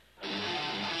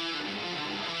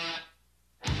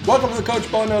Welcome to the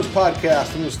Coach Bo Knows podcast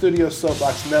from the Studio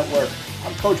Soapbox Network.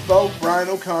 I'm Coach Bo, Brian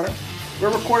O'Connor.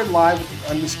 We're recorded live at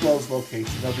the undisclosed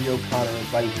location of the O'Connor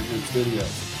Advisory Group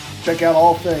studios. Check out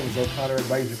all things O'Connor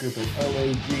Advisory Group at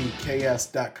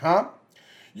OAGKS.com.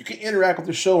 You can interact with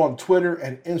the show on Twitter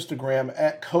and Instagram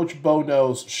at Coach Bo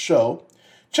Knows Show.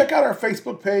 Check out our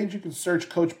Facebook page. You can search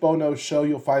Coach Bo Knows Show.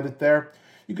 You'll find it there.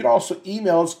 You can also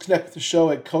email us, connect with the show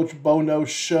at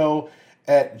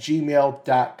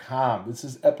coachboknowsshow@gmail.com. This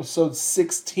is episode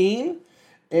 16,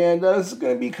 and this is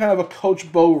going to be kind of a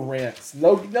Coach Bo Rants.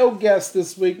 No guests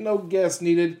this week, no guests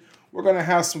needed. We're going to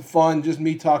have some fun, just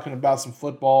me talking about some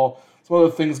football, some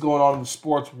other things going on in the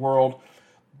sports world.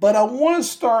 But I want to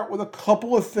start with a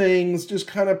couple of things, just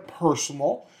kind of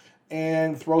personal,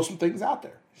 and throw some things out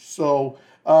there. So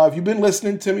if you've been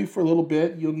listening to me for a little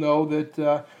bit, you'll know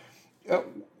that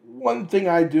one thing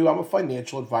I do, I'm a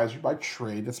financial advisor by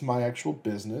trade. That's my actual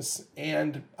business.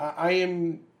 And I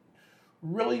am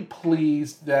really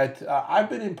pleased that I've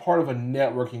been in part of a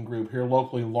networking group here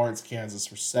locally in Lawrence, Kansas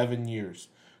for 7 years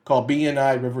called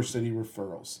BNI River City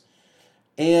Referrals.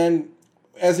 And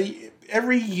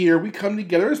every year we come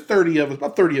together, there's 30 of us,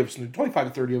 about 30 of us, 25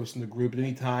 to 30 of us in the group at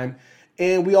any time.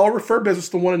 And we all refer business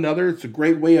to one another. It's a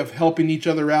great way of helping each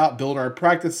other out, build our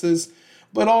practices.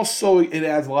 But also, it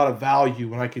adds a lot of value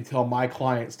when I can tell my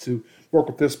clients to work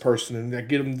with this person and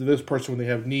get them to this person when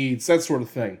they have needs, that sort of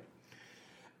thing.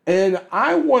 And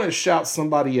I want to shout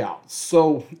somebody out.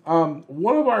 So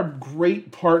one of our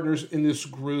great partners in this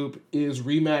group is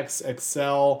Remax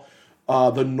Excel,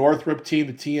 the Northrop team,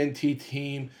 the TNT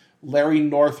team. Larry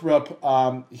Northrop,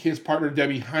 his partner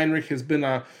Debbie Heinrich has been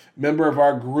a member of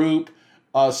our group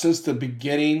since the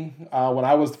beginning. When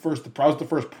I was the first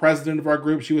president of our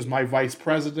group, she was my vice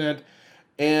president.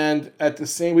 And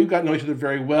we've gotten to know each other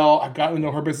very well. I've gotten to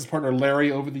know her business partner,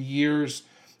 Larry, over the years.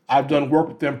 I've done work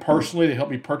with them personally. They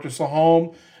helped me purchase a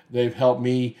home. They've helped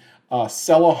me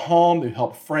sell a home. They've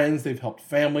helped friends. They've helped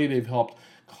family. They've helped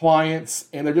clients.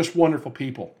 And they're just wonderful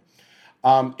people.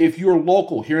 If you're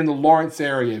local here in the Lawrence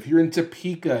area, if you're in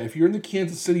Topeka, if you're in the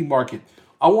Kansas City market,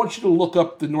 I want you to look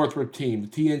up the Northrop team, the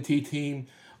TNT team.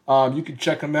 You can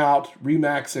check them out,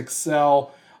 Remax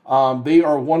Excel. They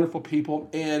are wonderful people.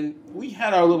 And we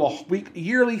had our little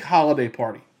yearly holiday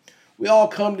party. We all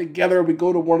come together. We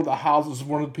go to one of the houses of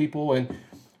one of the people. And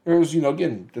there's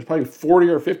probably 40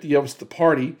 or 50 of us at the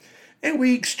party. And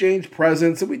we exchange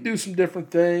presents and we do some different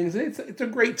things. And it's a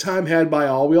great time had by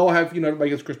all. We all have,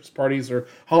 everybody gets Christmas parties or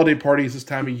holiday parties this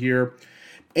time of year.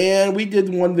 And we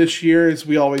did one this year, as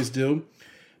we always do.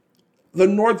 The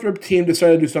Northrop team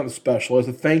decided to do something special. As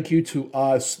a thank you to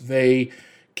us, they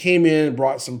came in and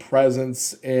brought some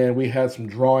presents, and we had some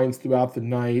drawings throughout the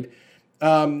night.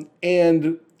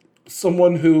 And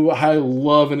someone who I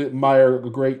love and admire a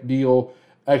great deal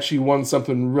actually won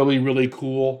something really, really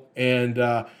cool, and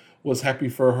was happy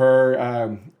for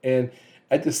her. And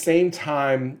at the same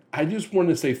time, I just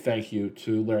wanted to say thank you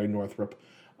to Larry Northrop.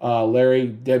 Larry,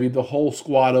 Debbie, the whole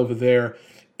squad over there.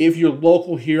 If you're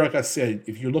local here, like I said,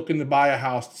 if you're looking to buy a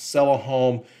house, sell a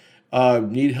home,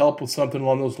 need help with something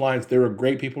along those lines, they're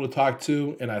great people to talk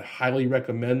to, and I'd highly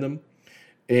recommend them.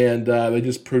 And they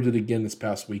just proved it again this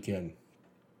past weekend.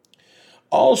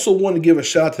 I also want to give a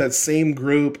shout out to that same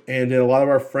group and a lot of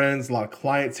our friends, a lot of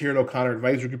clients here at O'Connor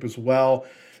Advisory Group as well.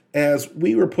 As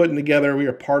we were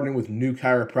partnering with New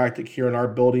Chiropractic here in our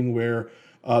building where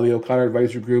the O'Connor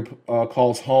Advisory Group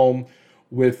calls home,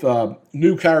 with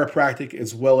New Chiropractic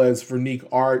as well as Vernique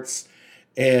Arts.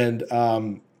 And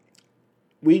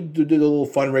we did a little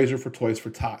fundraiser for Toys for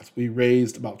Tots. We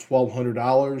raised about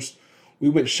 $1,200. We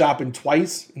went shopping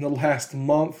twice in the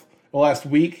last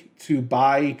week to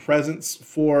buy presents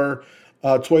for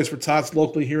Toys for Tots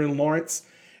locally here in Lawrence.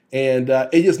 And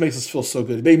it just makes us feel so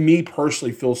good. It made me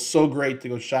personally feel so great to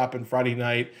go shopping Friday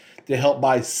night to help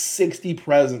buy 60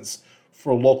 presents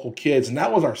for local kids. And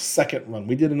that was our second run.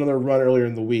 We did another run earlier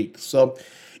in the week. So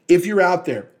if you're out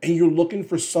there and you're looking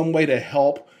for some way to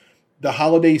help the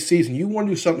holiday season, you want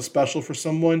to do something special for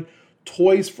someone,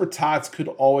 Toys for Tots could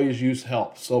always use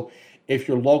help. So if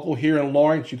you're local here in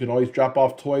Lawrence, you can always drop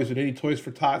off toys at any Toys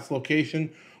for Tots location.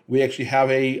 We actually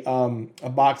have a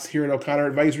box here at O'Connor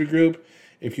Advisory Group.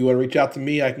 If you want to reach out to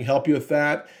me, I can help you with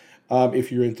that.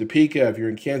 If you're in Topeka, if you're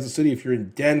in Kansas City, if you're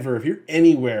in Denver, if you're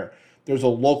anywhere, there's a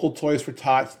local Toys for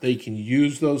Tots. They can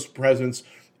use those presents.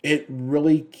 It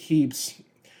really keeps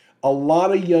a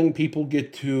lot of young people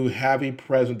get to have a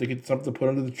present. They get something to put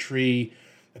under the tree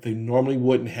that they normally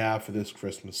wouldn't have for this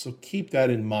Christmas. So keep that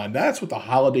in mind. That's what the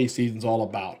holiday season's all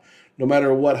about. No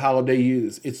matter what holiday you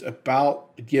use, it's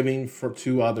about giving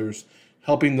to others,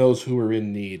 helping those who are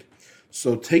in need.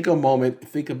 So take a moment,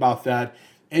 think about that.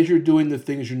 as you're doing the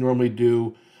things you normally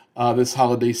do this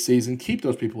holiday season, keep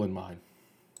those people in mind.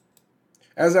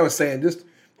 As I was saying, just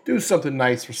do something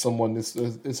nice for someone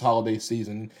this holiday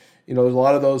season. There's a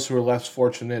lot of those who are less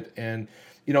fortunate, and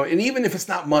and even if it's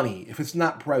not money, if it's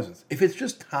not presents, if it's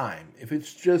just time, if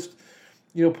it's just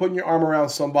putting your arm around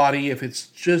somebody, if it's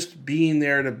just being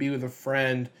there to be with a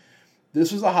friend.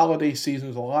 This is a holiday season.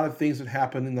 There's a lot of things that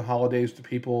happen in the holidays to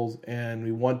people, and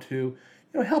we want to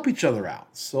help each other out.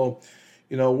 So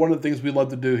one of the things we love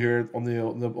to do here on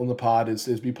the pod is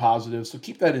be positive. So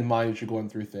keep that in mind as you're going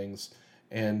through things,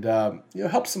 and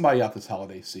help somebody out this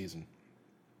holiday season.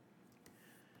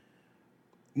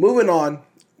 Moving on,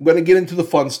 I'm going to get into the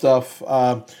fun stuff.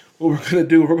 What we're going to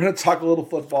do, we're going to talk a little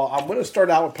football. I'm going to start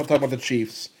out with talking about the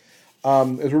Chiefs.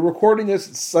 As we're recording this,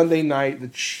 it's Sunday night. The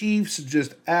Chiefs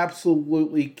just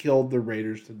absolutely killed the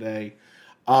Raiders today.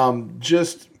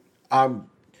 Just a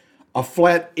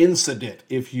flat incident,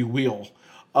 if you will.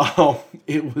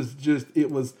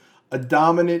 It was a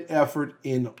dominant effort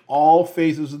in all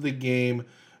phases of the game.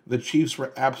 The Chiefs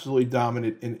were absolutely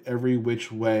dominant in every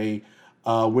which way,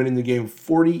 winning the game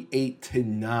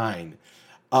 48-9.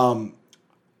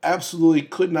 Absolutely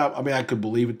could not. I mean, I could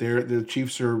believe it. The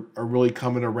Chiefs are really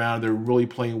coming around. They're really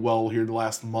playing well here the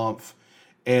last month,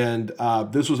 and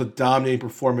this was a dominating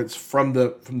performance from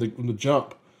the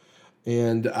jump.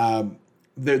 And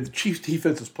the Chiefs'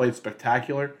 defense has played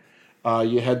spectacular.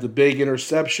 You had the big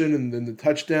interception and then the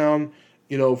touchdown,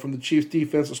 from the Chiefs'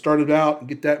 defense to start it out and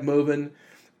get that moving.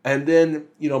 And then,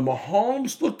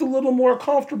 Mahomes looked a little more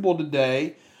comfortable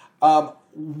today.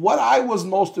 What I was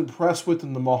most impressed with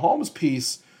in the Mahomes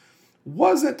piece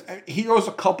he was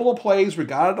a couple of plays where he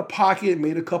got out of the pocket,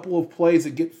 made a couple of plays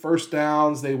that get first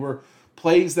downs. They were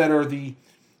plays that are the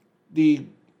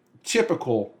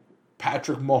typical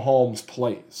Patrick Mahomes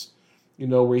plays,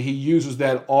 where he uses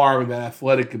that arm and that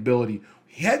athletic ability.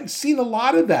 He hadn't seen a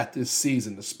lot of that this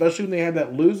season, especially when they had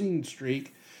that losing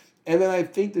streak. And then I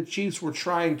think the Chiefs were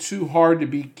trying too hard to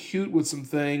be cute with some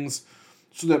things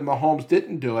so that Mahomes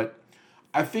didn't do it.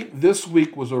 I think this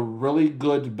week was a really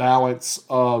good balance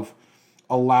of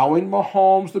allowing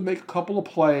Mahomes to make a couple of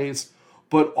plays,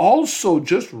 but also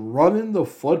just running the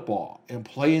football and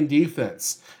playing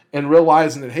defense and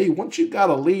realizing that, hey, once you've got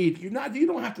a lead, you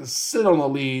don't have to sit on the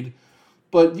lead,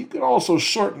 but you can also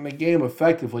shorten the game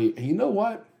effectively. And you know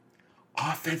what?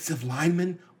 Offensive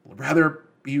linemen would rather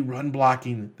be run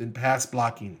blocking than pass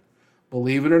blocking.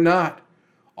 Believe it or not,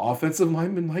 offensive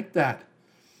linemen like that.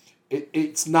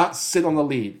 It's not sit on the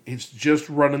lead. It's just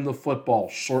running the football,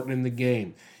 shortening the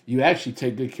game. You actually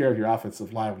take good care of your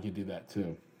offensive line when you do that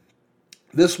too.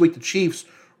 This week, the Chiefs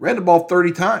ran the ball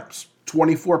 30 times,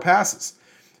 24 passes.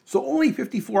 So only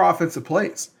 54 offensive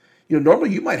plays.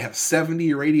 Normally you might have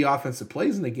 70 or 80 offensive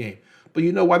plays in the game. But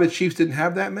you know why the Chiefs didn't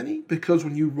have that many? Because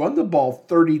when you run the ball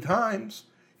 30 times,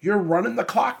 you're running the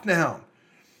clock down.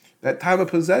 That time of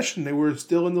possession, they were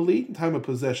still in the lead in time of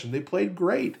possession. They played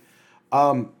great.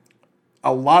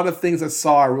 A lot of things I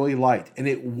saw I really liked. And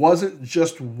it wasn't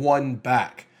just one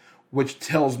back, which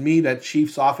tells me that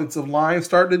Chiefs' offensive line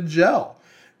started to gel.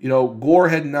 Gore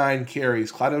had 9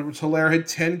 carries. Clyde Edwards-Helaire had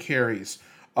 10 carries.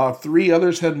 3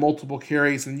 others had multiple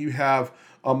carries, and you have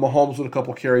Mahomes with a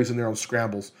couple carries in there on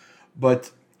scrambles. But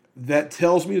that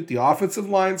tells me that the offensive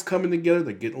line's coming together.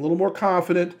 They're getting a little more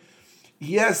confident.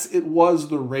 Yes, it was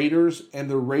the Raiders,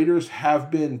 and the Raiders have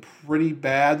been pretty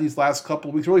bad these last couple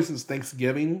of weeks, really since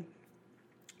Thanksgiving.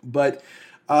 But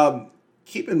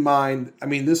keep in mind,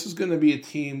 this is going to be a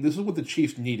team, this is what the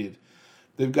Chiefs needed.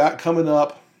 They've got coming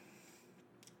up,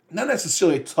 not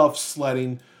necessarily a tough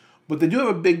sledding, but they do have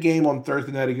a big game on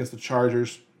Thursday night against the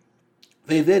Chargers.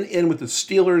 They then end with the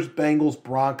Steelers, Bengals,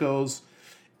 Broncos.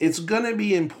 It's going to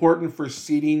be important for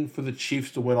seeding for the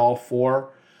Chiefs to win all 4.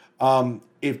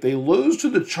 If they lose to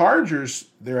the Chargers,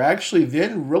 they're actually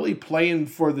then really playing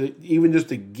for even just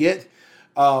to get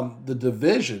the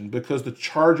division, because the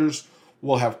Chargers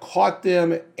will have caught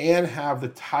them and have the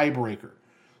tiebreaker.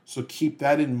 So keep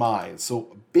that in mind. So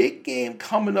a big game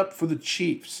coming up for the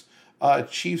Chiefs.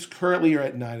 Chiefs currently are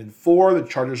at 9-4. The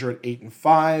Chargers are at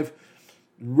 8-5.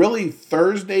 Really,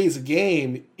 Thursday's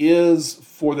game is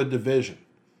for the division.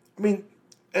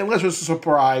 Unless there's a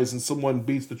surprise and someone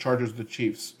beats the Chargers or the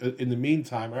Chiefs in the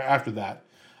meantime or after that,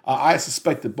 I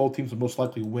suspect that both teams will most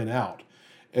likely win out.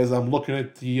 As I'm looking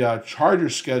at the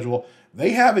Chargers schedule,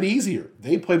 they have it easier.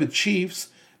 They play the Chiefs,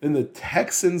 then the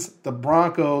Texans, the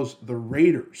Broncos, the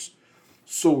Raiders.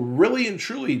 So really and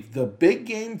truly, the big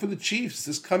game for the Chiefs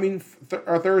is coming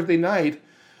Thursday night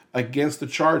against the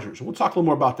Chargers. We'll talk a little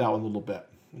more about that one in a little bit.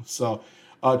 So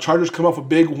Chargers come off a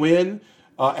big win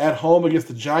At home against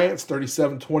the Giants,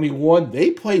 37-21. They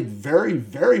played very,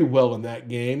 very well in that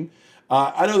game.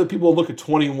 I know that people look at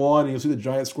 21 and you'll see the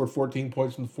Giants scored 14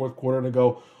 points in the fourth quarter and they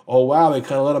go, oh, wow, they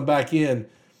kind of let them back in.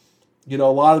 A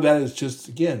lot of that is just,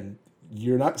 again,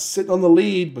 you're not sitting on the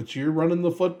lead, but you're running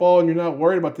the football and you're not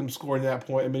worried about them scoring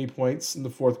many points in the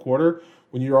fourth quarter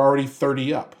when you're already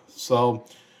 30 up. So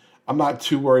I'm not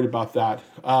too worried about that.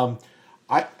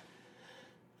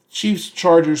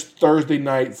 Chiefs-Chargers Thursday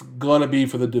night's going to be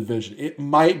for the division. It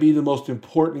might be the most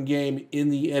important game in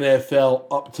the NFL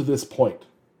up to this point.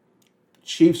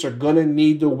 Chiefs are going to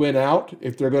need to win out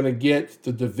if they're going to get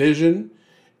the division.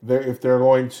 If they're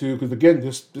going to, because again,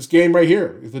 this game right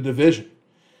here is the division.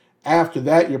 After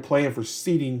that, you're playing for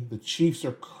seeding. The Chiefs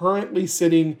are currently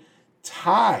sitting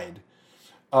tied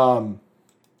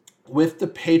with the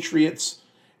Patriots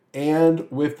and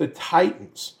with the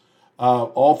Titans.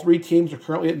 All three teams are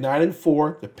currently at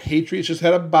 9-4. The Patriots just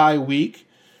had a bye week.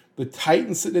 The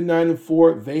Titans sitting at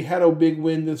 9-4. They had a big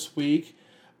win this week,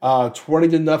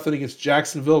 20-0 against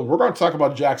Jacksonville. We're going to talk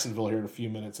about Jacksonville here in a few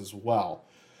minutes as well.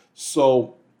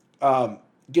 So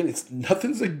again,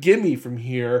 nothing's a gimme from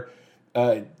here.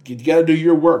 You got to do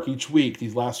your work each week,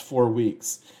 these last 4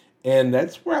 weeks. And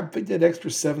that's where I think that extra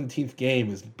 17th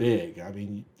game is big. I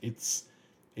mean, it's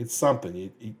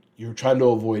something. You're trying to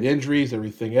avoid injuries,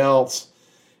 everything else.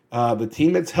 The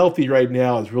team that's healthy right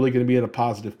now is really going to be in a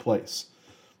positive place.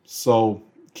 So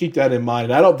keep that in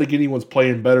mind. I don't think anyone's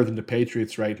playing better than the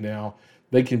Patriots right now.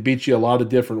 They can beat you a lot of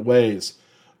different ways.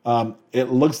 It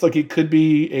looks like it could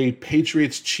be a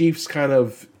Patriots-Chiefs kind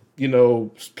of,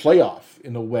 playoff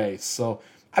in a way. So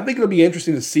I think it'll be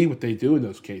interesting to see what they do in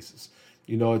those cases.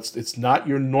 It's not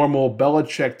your normal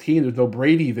Belichick team. There's no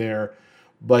Brady there.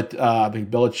 But I think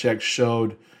Belichick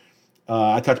showed,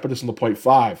 I talked about this in the point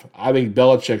 5. I think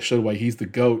Belichick showed why he's the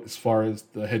GOAT as far as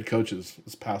the head coaches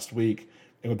this past week.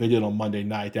 And what they did on Monday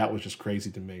night, that was just crazy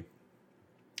to me.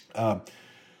 So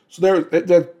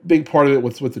that big part of it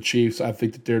with the Chiefs. I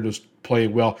think that they're just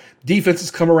playing well. Defense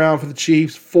has come around for the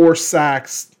Chiefs. 4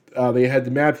 sacks. They had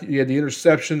you had the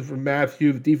interception from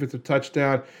Matthew, the defensive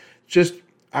touchdown.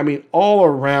 All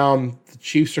around, the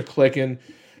Chiefs are clicking.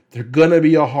 They're going to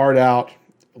be a hard out.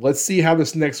 Let's see how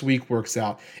this next week works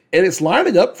out. And it's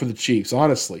lining up for the Chiefs,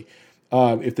 honestly.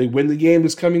 If they win the game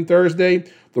this coming Thursday,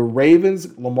 the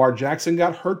Ravens, Lamar Jackson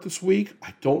got hurt this week.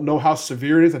 I don't know how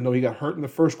severe it is. I know he got hurt in the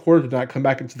first quarter, did not come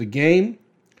back into the game.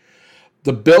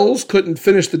 The Bills couldn't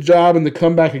finish the job in the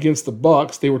comeback against the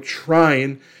Bucs. They were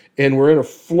trying and were in a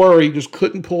flurry, just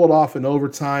couldn't pull it off in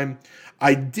overtime.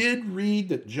 I did read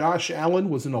that Josh Allen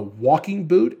was in a walking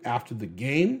boot after the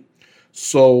game.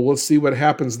 So let's see what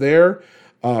happens there.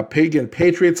 Again,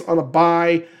 Patriots on a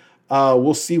bye.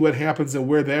 We'll see what happens and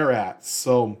where they're at.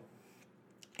 So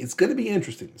it's going to be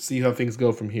interesting to see how things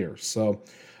go from here. So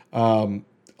a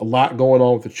lot going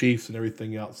on with the Chiefs and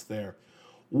everything else there.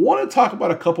 Want to talk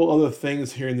about a couple other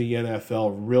things here in the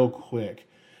NFL real quick.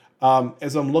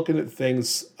 As I'm looking at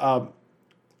things, I'm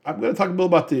going to talk a little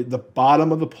about the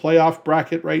bottom of the playoff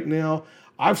bracket right now.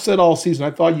 I've said all season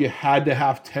I thought you had to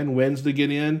have 10 wins to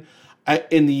get in.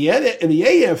 In the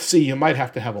AFC, you might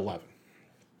have to have 11.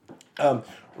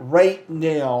 Right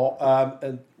now,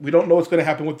 and we don't know what's going to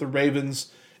happen with the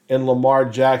Ravens and Lamar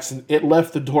Jackson. It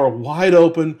left the door wide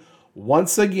open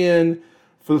once again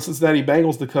for the Cincinnati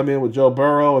Bengals to come in with Joe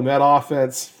Burrow and that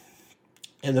offense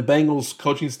and the Bengals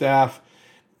coaching staff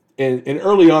and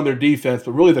early on their defense,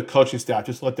 but really the coaching staff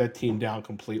just let that team down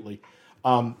completely.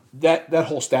 That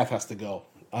whole staff has to go.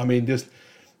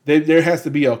 There has to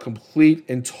be a complete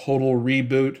and total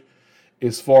reboot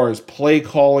as far as play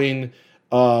calling,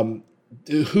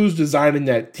 who's designing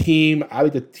that team. I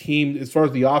think the team, as far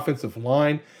as the offensive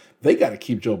line, they got to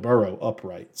keep Joe Burrow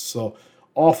upright. So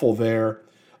awful there.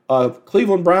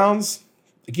 Cleveland Browns,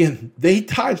 again, they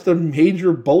dodged a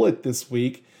major bullet this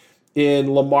week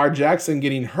in Lamar Jackson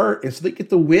getting hurt, and so they get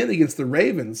the win against the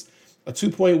Ravens, a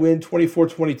 2-point win,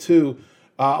 24-22.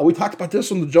 We talked about this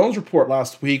on the Jones Report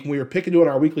last week when we were doing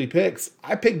our weekly picks.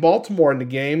 I picked Baltimore in the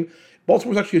game.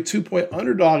 Baltimore's actually a 2-point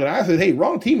underdog, and I said, hey,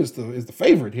 wrong team is the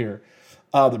favorite here.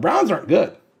 The Browns aren't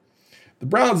good. The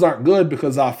Browns aren't good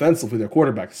because offensively their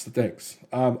quarterback stinks.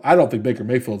 I don't think Baker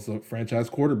Mayfield's a franchise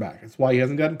quarterback. That's why he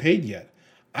hasn't gotten paid yet.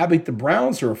 I think the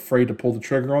Browns are afraid to pull the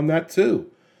trigger on that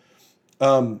too.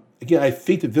 Again, I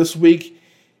think that this week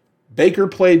Baker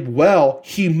played well.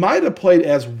 He might have played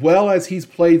as well as he's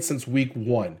played since week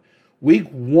 1. Week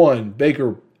 1,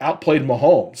 Baker outplayed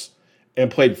Mahomes and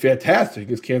played fantastic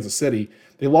against Kansas City.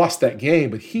 They lost that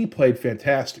game, but he played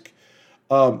fantastic.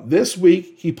 This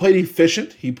week, he played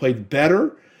efficient. He played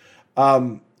better.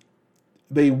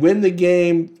 They win the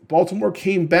game. Baltimore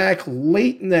came back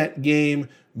late in that game,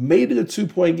 made it a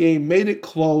 2-point game, made it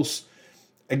close.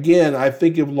 Again, I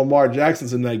think if Lamar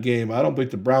Jackson's in that game, I don't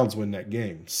think the Browns win that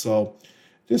game. So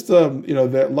just,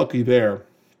 they're lucky there.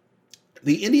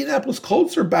 The Indianapolis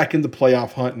Colts are back in the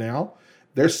playoff hunt now.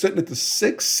 They're sitting at the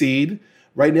 6th seed.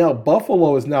 Right now,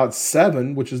 Buffalo is now at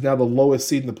 7, which is now the lowest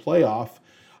seed in the playoff.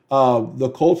 The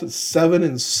Colts at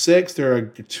 7-6. They're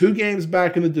 2 games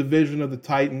back in the division of the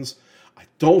Titans. I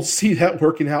don't see that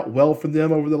working out well for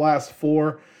them over the last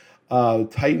 4. The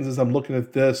Titans, as I'm looking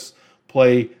at this,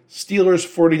 play Steelers,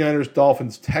 49ers,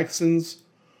 Dolphins, Texans,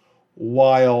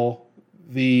 while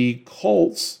the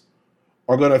Colts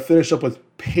are going to finish up with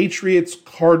Patriots,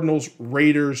 Cardinals,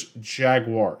 Raiders,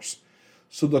 Jaguars.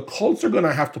 So the Colts are going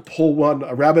to have to pull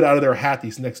a rabbit out of their hat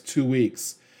these next 2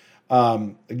 weeks.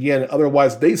 Again,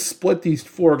 otherwise they split these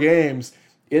 4 games,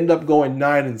 end up going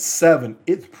 9-7.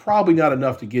 It's probably not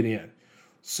enough to get in.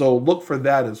 So look for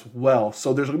that as well.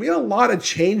 So there's going to be a lot of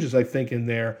changes, I think, in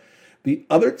there. The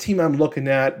other team I'm looking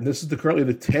at, and this is currently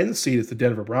the 10 seed, is the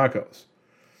Denver Broncos.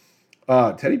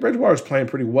 Teddy Bridgewater is playing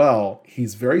pretty well.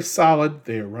 He's very solid.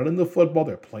 They're running the football.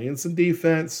 They're playing some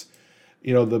defense.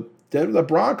 The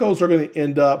Broncos are going to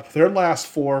end up, their last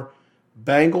 4,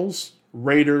 Bengals,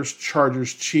 Raiders,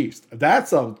 Chargers, Chiefs.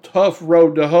 That's a tough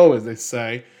road to hoe, as they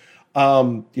say.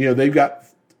 They've got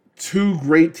 2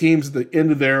 great teams at the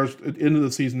end of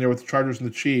the season there with the Chargers and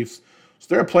the Chiefs. So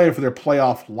they're playing for their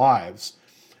playoff lives.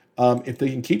 If they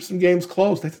can keep some games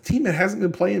close, that's a team that hasn't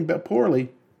been playing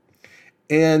poorly.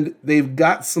 And they've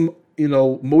got some,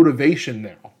 motivation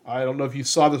now. I don't know if you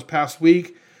saw this past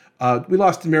week. We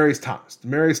lost Demaryius Thomas.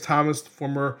 Demaryius Thomas, the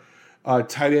former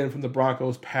tight end from the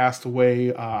Broncos, passed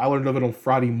away. I learned of it on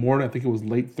Friday morning. I think it was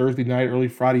late Thursday night, early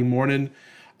Friday morning.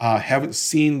 Haven't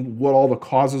seen what all the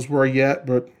causes were yet,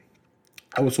 but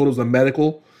I was told it was a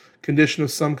medical condition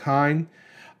of some kind.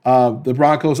 The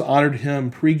Broncos honored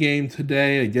him pregame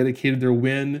today. They dedicated their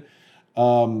win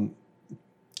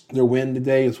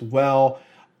today as well.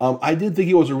 I did think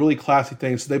it was a really classy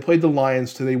thing. So they played the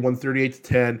Lions today, won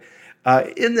 38-10.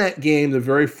 In that game, the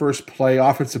very first play,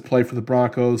 offensive play for the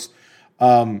Broncos,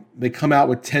 they come out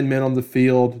with 10 men on the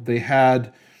field. They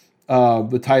had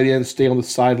the tight end stay on the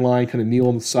sideline, kind of kneel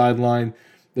on the sideline.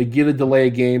 They get a delay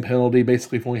of game penalty,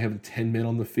 basically for only having 10 men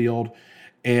on the field.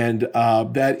 And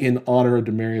that in honor of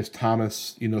Demaryius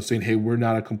Thomas, saying, hey, we're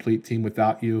not a complete team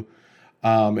without you.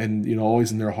 And,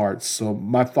 always in their hearts. So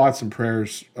my thoughts and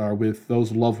prayers are with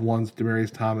those loved ones,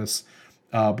 Demaryius Thomas,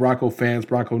 Bronco fans,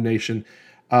 Bronco Nation.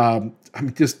 I'm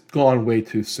just gone way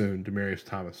too soon, Demaryius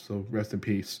Thomas. So rest in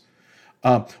peace.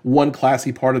 One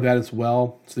classy part of that as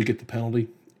well, so they get the penalty,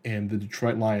 and the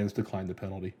Detroit Lions declined the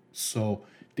penalty. So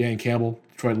Dan Campbell,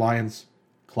 Detroit Lions,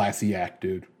 classy act,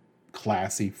 dude.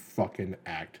 Classy fucking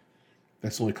act.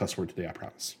 That's the only cuss word today, I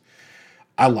promise.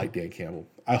 I like Dan Campbell.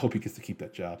 I hope he gets to keep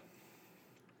that job.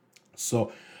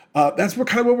 So that's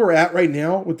where we're at right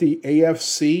now with the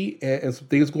AFC and some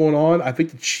things going on. I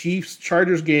think the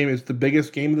Chiefs-Chargers game is the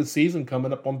biggest game of the season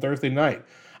coming up on Thursday night.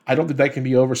 I don't think that can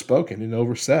be overspoken and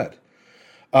oversaid.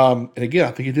 And again,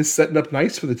 I think it is setting up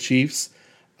nice for the Chiefs.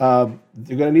 They're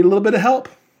going to need a little bit of help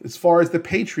as far as the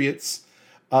Patriots.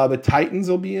 The Titans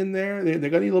will be in there. They're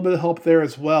going to need a little bit of help there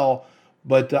as well.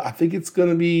 But I think it's going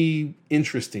to be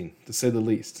interesting, to say the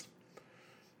least.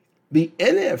 The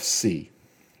NFC.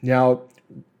 Now,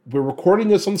 we're recording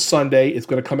this on Sunday. It's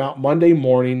going to come out Monday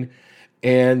morning.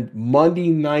 And Monday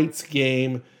night's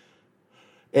game,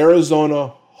 Arizona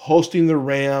hosting the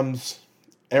Rams.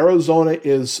 Arizona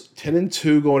is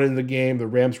 10-2 going into the game. The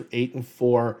Rams are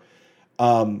 8-4.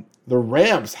 The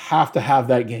Rams have to have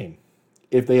that game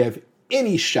if they have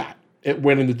any shot at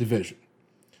winning the division.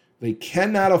 They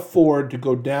cannot afford to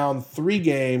go down 3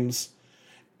 games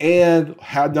and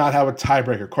not have a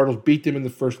tiebreaker. Cardinals beat them in the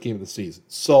first game of the season.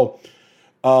 So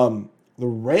the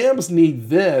Rams need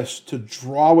this to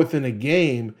draw within a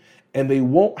game, and they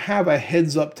won't have a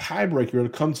heads-up tiebreaker. It'll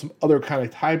come some other kind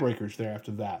of tiebreakers there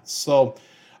after that. So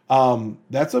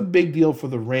that's a big deal for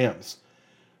the Rams.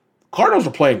 Cardinals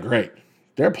are playing great.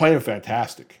 They're playing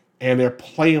fantastic, and they're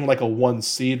playing like a 1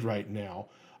 seed right now.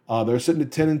 They're sitting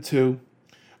at 10-2.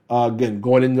 Again,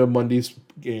 going into Monday's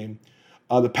game.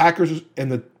 The Packers and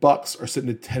the Bucks are sitting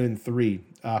at 10-3.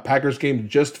 Packers game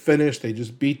just finished. They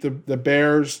just beat the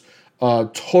Bears.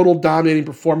 Total dominating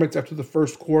performance after the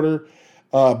first quarter.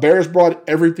 Bears brought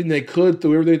everything they could,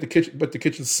 threw everything at the kitchen, but the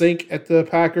kitchen sink at the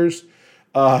Packers.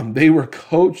 They were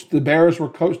coached. The Bears were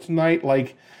coached tonight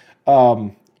like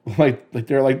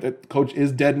they're like the coach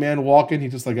is dead man walking.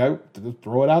 He's just like, I just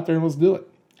throw it out there and let's do it.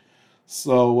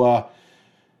 So,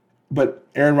 but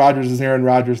Aaron Rodgers is Aaron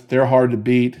Rodgers. They're hard to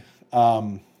beat.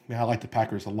 I like the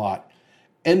Packers a lot.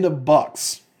 And the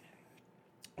Bucks.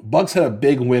 Bucks had a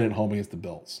big win at home against the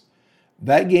Bills.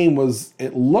 That game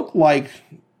it looked like,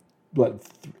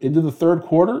 into the third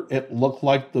quarter, it looked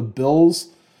like the Bills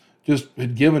just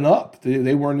had given up.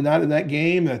 They were not in that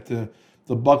game, that the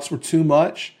Bucks were too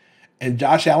much. And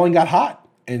Josh Allen got hot.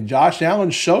 And Josh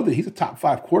Allen showed that he's a top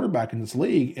 5 quarterback in this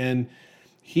league. And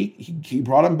he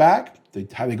brought him back. They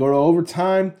go to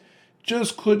overtime.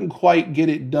 Just couldn't quite get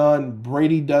it done.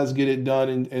 Brady does get it done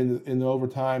in the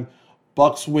overtime.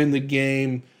 Bucks win the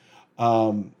game.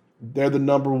 They're the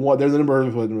number one. They're the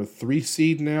number 3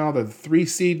 seed now. They're the 3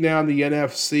 seed now in the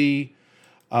NFC.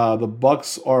 The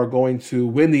Bucks are going to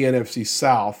win the NFC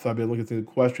South. I've been looking at the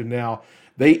question now.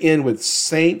 They end with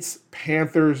Saints,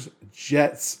 Panthers,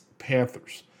 Jets,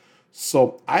 Panthers.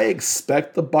 So I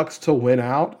expect the Bucks to win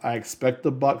out. I expect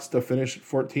the Bucks to finish at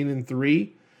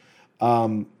 14-3.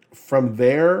 From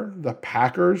there, the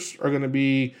Packers are going to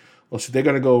be. They're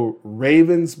going to go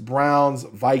Ravens, Browns,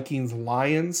 Vikings,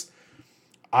 Lions.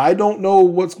 I don't know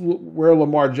where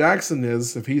Lamar Jackson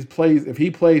is. If he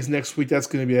plays next week, that's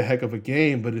going to be a heck of a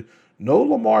game. But no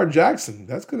Lamar Jackson,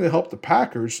 that's going to help the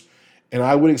Packers, and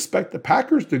I would expect the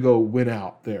Packers to go win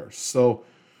out there. So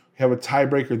have a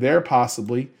tiebreaker there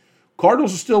possibly.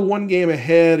 Cardinals are still 1 game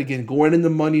ahead. Again, going into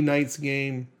Monday night's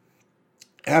game.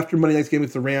 After Monday night's game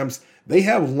with the Rams, they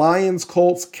have Lions,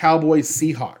 Colts, Cowboys,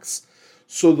 Seahawks.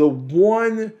 So the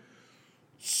one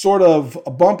sort of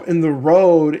a bump in the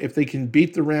road, if they can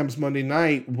beat the Rams Monday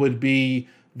night, would be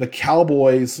the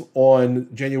Cowboys on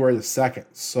January the 2nd.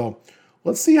 So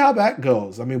let's see how that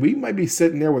goes. I mean, we might be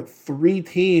sitting there with 3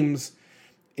 teams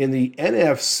in the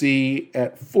NFC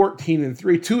at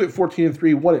 14-3, 2 at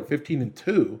 14-3, 1 at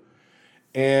 15-2.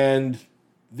 And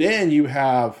then you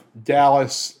have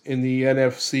Dallas in the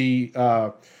NFC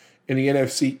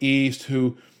East,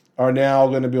 who are now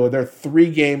going to be, they're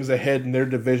 3 games ahead in their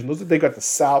division. Looks like they got the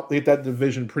South, they got that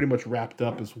division pretty much wrapped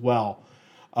up as well.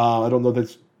 I don't know if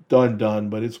that's done,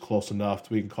 but it's close enough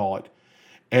we can call it.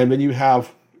 And then you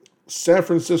have San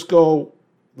Francisco,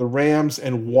 the Rams,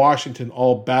 and Washington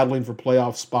all battling for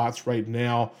playoff spots right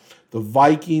now. The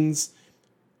Vikings,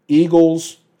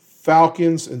 Eagles,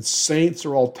 Falcons, and Saints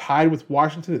are all tied with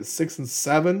Washington at 6 and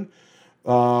 7.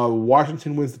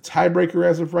 Washington wins the tiebreaker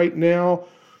as of right now.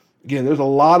 Again, there's a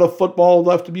lot of football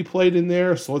left to be played in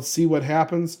there, so let's see what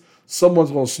happens. Someone's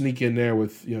going to sneak in there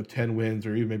with 10 wins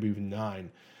or maybe even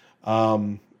 9.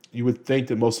 You would think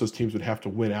that most of those teams would have to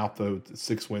win out, though,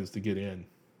 6 wins to get in.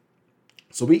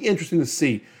 So it'll be interesting to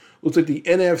see. Looks like the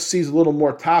NFC is a little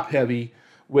more top-heavy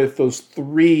with those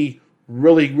 3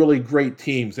 really, really great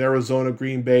teams, Arizona,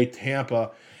 Green Bay,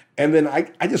 Tampa. And then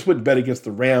I just wouldn't bet against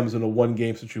the Rams in a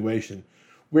 1-game situation.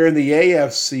 Where in the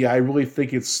AFC, I really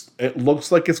think it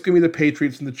looks like it's going to be the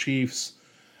Patriots and the Chiefs.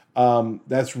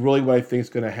 That's really what I think is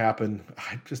going to happen.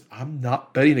 I'm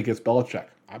not betting against Belichick.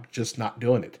 I'm just not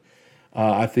doing it.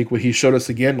 I think what he showed us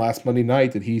again last Monday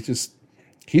night, that he's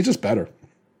just better.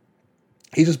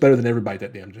 He's just better than everybody at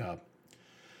that damn job.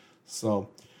 So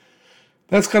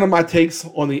that's kind of my takes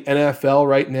on the NFL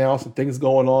right now. Some things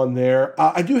going on there.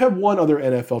 I do have one other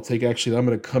NFL take, actually, that I'm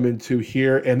going to come into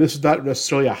here. And this is not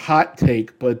necessarily a hot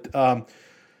take, but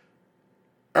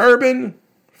Urban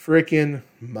freaking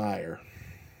Meyer.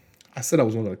 I said I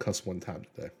was only going to cuss one time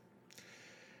today.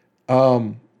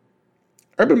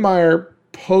 Urban Meyer,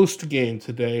 post-game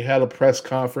today, had a press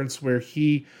conference where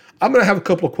I'm going to have a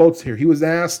couple of quotes here. He was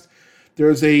asked,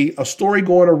 there's a story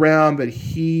going around that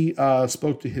he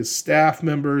spoke to his staff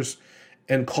members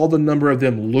and called a number of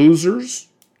them losers.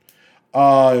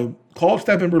 Called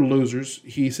staff member losers.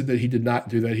 He said that he did not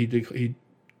do that. He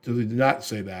did not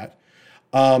say that.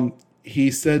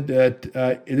 He said that,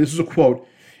 and this is a quote,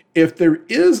 if there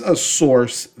is a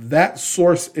source, that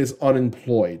source is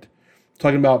unemployed.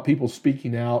 Talking about people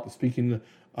speaking out, speaking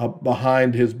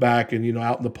behind his back and,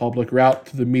 out in the public or out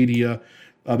to the media.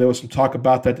 There was some talk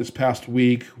about that this past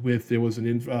week. There was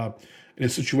in a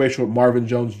situation with Marvin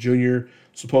Jones Jr.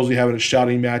 supposedly having a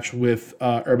shouting match with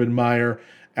Urban Meyer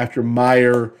after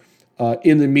Meyer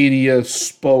in the media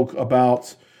spoke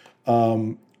about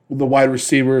the wide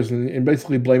receivers and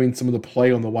basically blaming some of the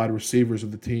play on the wide receivers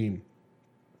of the team.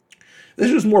 This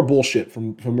is just more bullshit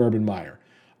from Urban Meyer.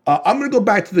 I'm going to go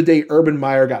back to the day Urban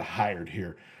Meyer got hired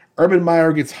here. Urban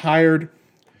Meyer gets hired.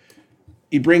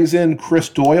 He brings in Chris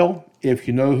Doyle. If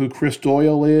you know who Chris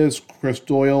Doyle is, Chris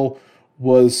Doyle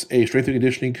was a strength and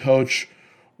conditioning coach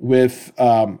with,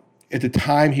 at the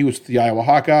time, he was the Iowa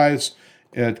Hawkeyes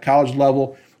at college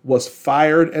level, was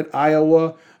fired at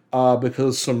Iowa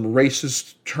because some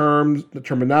racist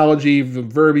terminology,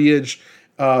 verbiage,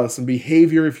 some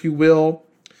behavior, if you will.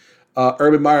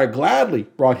 Urban Meyer gladly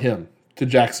brought him to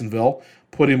Jacksonville,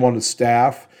 put him on the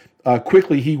staff.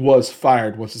 Quickly, he was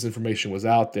fired once this information was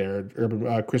out there.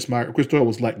 Chris Doyle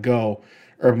was let go.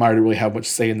 Urban Meyer didn't really have much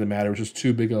say in the matter. It was just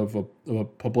too big of a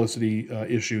publicity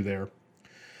issue there.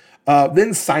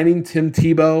 Then signing Tim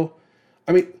Tebow.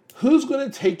 I mean, who's going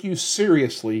to take you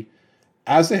seriously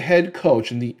as a head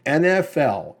coach in the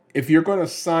NFL if you're going to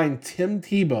sign Tim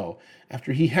Tebow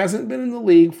after he hasn't been in the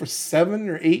league for 7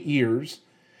 or 8 years,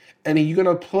 and you're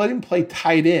going to let him play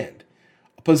tight end,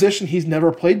 a position he's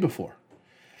never played before?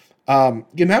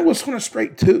 That was kind of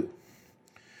straight too.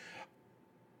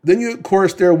 Then, of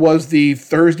course, there was the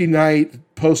Thursday night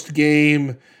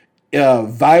post-game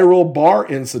viral bar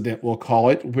incident, we'll call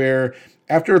it, where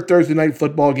after a Thursday night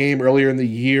football game earlier in the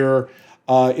year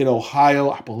in Ohio,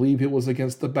 I believe it was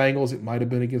against the Bengals, it might have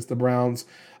been against the Browns,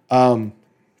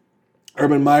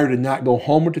 Urban Meyer did not go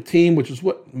home with the team, which is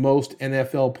what most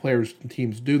NFL players and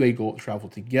teams do. They go travel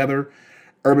together.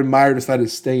 Urban Meyer decided to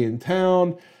stay in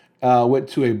town, went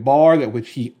to a bar that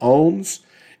which he owns.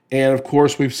 And, of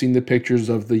course, we've seen the pictures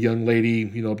of the young lady,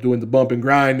 doing the bump and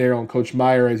grind there on Coach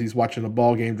Meyer as he's watching a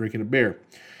ball game, drinking a beer.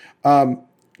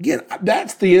 Again,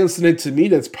 that's the incident to me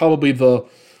that's probably the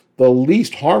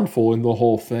least harmful in the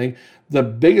whole thing. The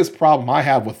biggest problem I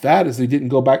have with that is he didn't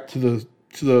go back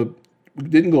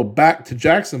didn't go back to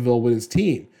Jacksonville with his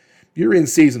team. You're in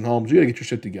season, Holmes. You got to get your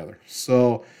shit together.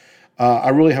 So I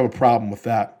really have a problem with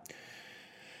that.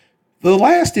 The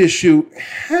last issue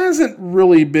hasn't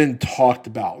really been talked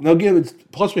about. Now, again,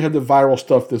 plus we had the viral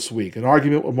stuff this week, an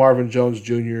argument with Marvin Jones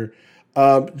Jr.,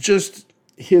 just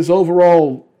his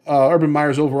overall, Urban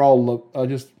Meyer's overall,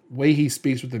 just way he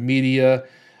speaks with the media.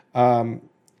 When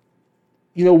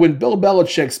Bill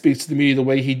Belichick speaks to the media the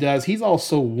way he does, he's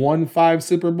also won 5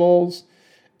 Super Bowls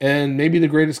and maybe the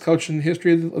greatest coach in the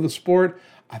history of the sport.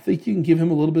 I think you can give him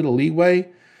a little bit of leeway.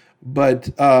 But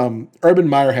Urban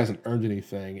Meyer hasn't earned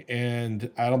anything,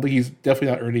 and I don't think he's definitely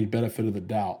not earning benefit of the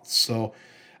doubt. So,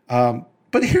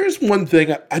 but here's one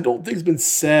thing I don't think has been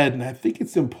said, and I think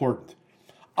it's important.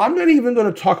 I'm not even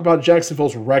going to talk about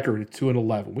Jacksonville's record at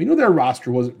 2-11. We knew their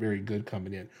roster wasn't very good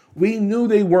coming in. We knew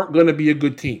they weren't going to be a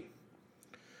good team.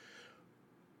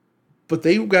 But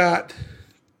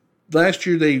last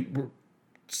year they were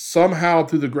somehow,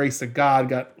 through the grace of God,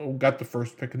 got the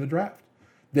first pick in the draft.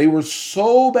 They were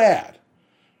so bad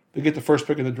to get the first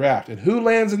pick in the draft. And who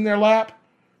lands in their lap?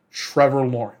 Trevor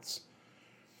Lawrence.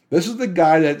 This is the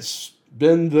guy that's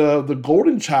been the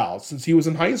golden child since he was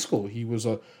in high school. He was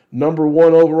a number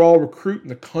 1 overall recruit in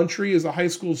the country as a high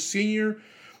school senior,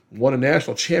 won a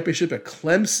national championship at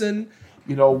Clemson,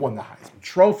 won the Heisman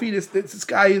Trophy. This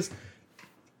guy is...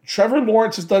 Trevor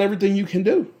Lawrence has done everything you can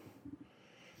do.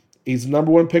 He's the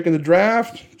number 1 pick in the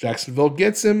draft. Jacksonville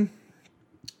gets him.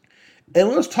 And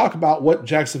let's talk about what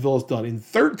Jacksonville has done. In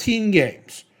 13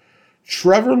 games,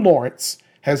 Trevor Lawrence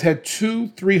has had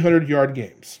 2 300-yard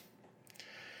games.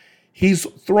 He's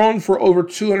thrown for over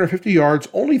 250 yards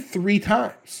only 3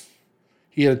 times.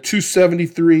 He had a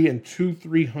 273 and 2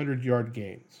 300-yard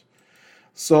games.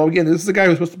 So, again, this is a guy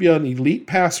who's supposed to be an elite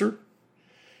passer.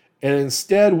 And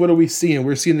instead, what are we seeing?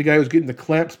 We're seeing the guy who's getting the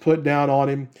clamps put down on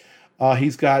him.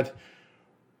 He's got,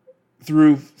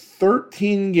 through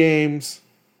 13 games,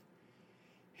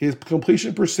 his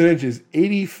completion percentage is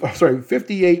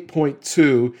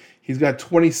 58.2. He's got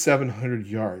 2,700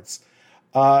 yards.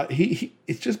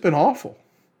 It's just been awful.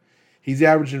 He's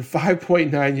averaging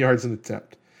 5.9 yards an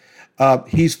attempt.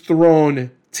 He's thrown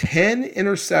 10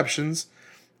 interceptions,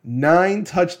 9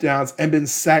 touchdowns, and been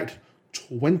sacked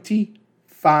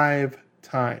 25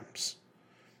 times.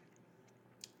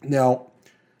 Now,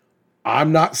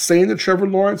 I'm not saying that Trevor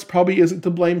Lawrence probably isn't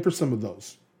to blame for some of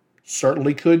those.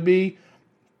 Certainly could be.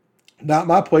 Not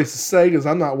my place to say because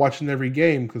I'm not watching every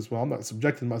game because, I'm not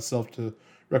subjecting myself to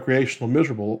recreational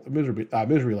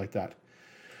misery like that.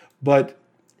 But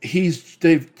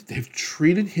they've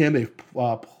treated him,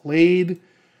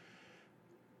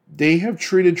 they have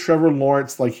treated Trevor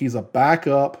Lawrence like he's a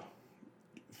backup,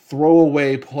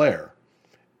 throwaway player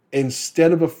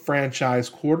instead of a franchise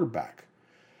quarterback.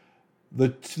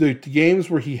 The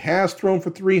games where he has thrown for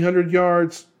 300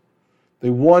 yards, they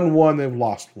won 1, they've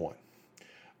lost 1.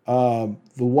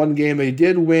 The one game they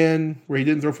did win, where he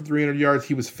didn't throw for 300 yards,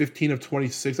 he was 15 of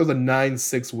 26. That was a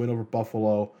 9-6 win over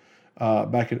Buffalo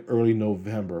back in early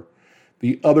November.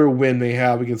 The other win they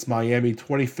have against Miami,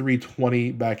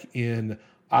 23-20 back in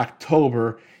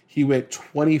October. He went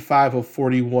 25 of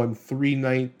 41,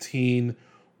 319,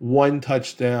 1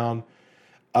 touchdown.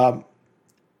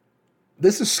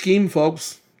 This is scheme,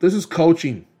 folks. This is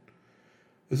coaching.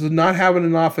 This is not having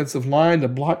an offensive line to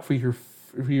block for your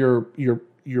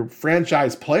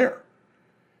franchise player.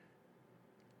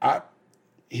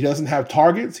 He doesn't have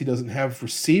targets. He doesn't have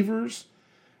receivers.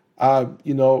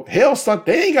 Hell, son,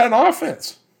 they ain't got an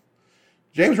offense.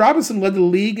 James Robinson led the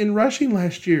league in rushing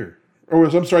last year. He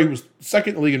was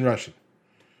second in the league in rushing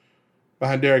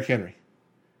behind Derrick Henry.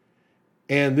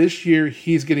 And this year,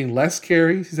 he's getting less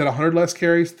carries. He's had 100 less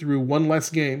carries through one less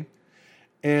game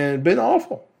and been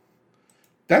awful.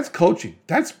 That's coaching.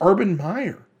 That's Urban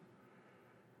Meyer.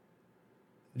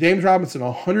 James Robinson,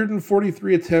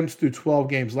 143 attempts through 12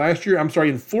 games last year.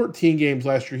 In 14 games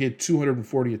last year, he had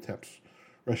 240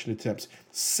 rushing attempts,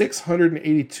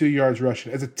 682 yards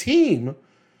rushing. As a team,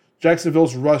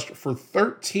 Jacksonville's rushed for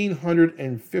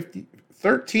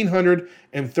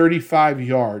 1,335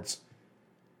 yards.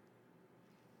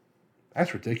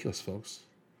 That's ridiculous, folks.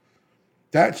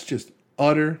 That's just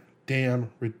utter damn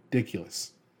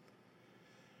ridiculous.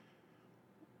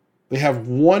 They have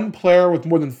one player with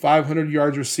more than 500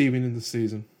 yards receiving in the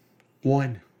season.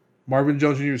 One. Marvin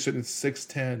Jones Jr. is sitting at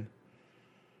 6'10".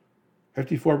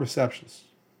 54 receptions.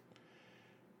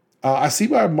 I see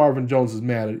why Marvin Jones is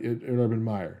mad at Urban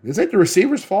Meyer. This ain't the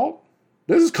receiver's fault.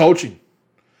 This is coaching.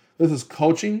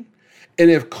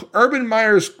 And if Urban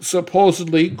Meyer's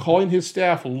supposedly calling his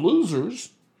staff losers,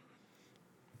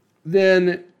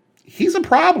 then he's a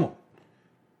problem.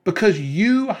 Because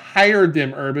you hired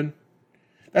them, Urban.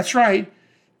 That's right.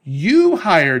 You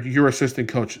hired your assistant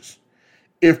coaches.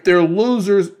 If they're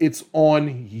losers, it's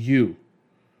on you.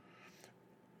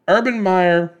 Urban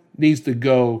Meyer needs to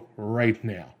go right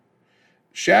now.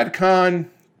 Shad Khan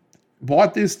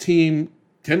bought this team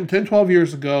 10, 12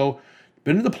 years ago.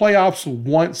 Been to the playoffs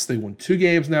once. They won 2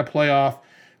 games in that playoff.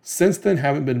 Since then,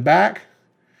 haven't been back.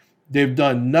 They've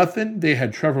done nothing. They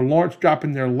had Trevor Lawrence drop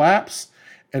in their laps.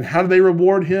 And how do they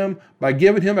reward him? By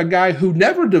giving him a guy who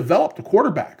never developed a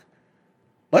quarterback.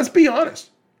 Let's be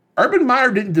honest. Urban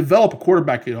Meyer didn't develop a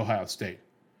quarterback at Ohio State.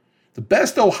 The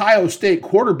best Ohio State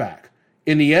quarterback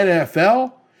in the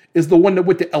NFL is the one that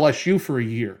went to LSU for a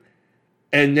year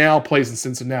and now plays in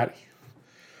Cincinnati.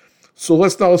 So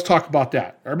let's talk about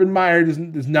that. Urban Meyer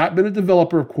has not been a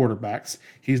developer of quarterbacks.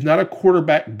 He's not a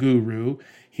quarterback guru.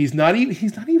 He's not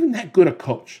even that good a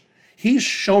coach. He's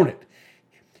shown it.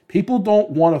 People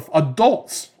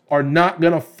adults are not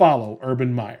going to follow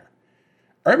Urban Meyer.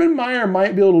 Urban Meyer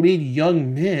might be able to lead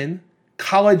young men,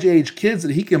 college-age kids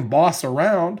that he can boss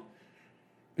around,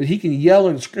 that he can yell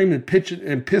and scream and pitch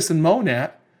and piss and moan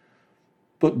at,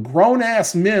 but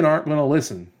grown-ass men aren't going to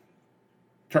listen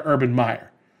to Urban Meyer.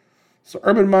 So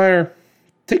Urban Meyer,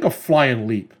 take a flying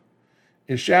leap.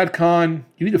 And Shad Khan,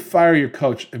 you need to fire your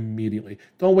coach immediately.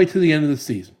 Don't wait till the end of the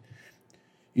season.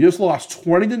 You just lost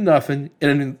 20-0 in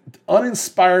an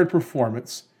uninspired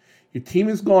performance. Your team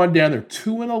has gone down. They're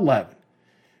 2-11.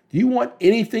 Do you want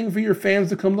anything for your fans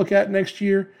to come look at next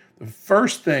year? The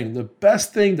first thing, the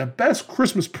best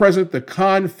Christmas present the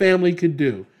Khan family could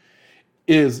do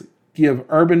is give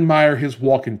Urban Meyer his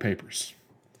walking papers.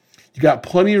 You got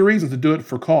plenty of reasons to do it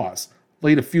for cause.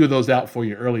 Laid a few of those out for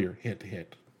you earlier, hint. A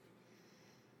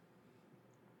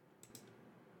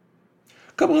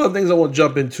couple of other things I want to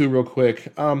jump into real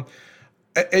quick.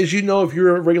 As you know, if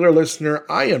you're a regular listener,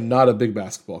 I am not a big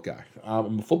basketball guy.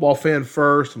 I'm a football fan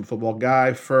first. I'm a football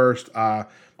guy first.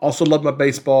 Also love my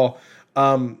baseball.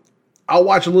 I'll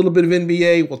watch a little bit of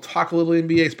NBA. We'll talk a little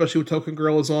NBA, especially when Token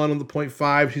Girl is on the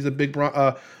 .5. She's a big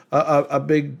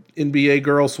NBA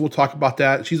girl, so we'll talk about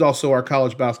that. She's also our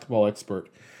college basketball expert.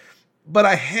 But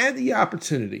I had the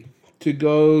opportunity to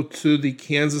go to the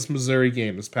Kansas-Missouri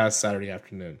game this past Saturday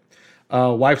afternoon.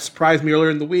 Wife surprised me earlier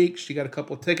in the week. She got a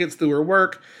couple of tickets through her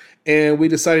work, and we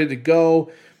decided to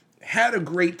go. Had a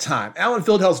great time. Allen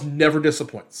Fieldhouse never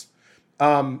disappoints.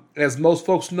 As most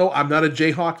folks know, I'm not a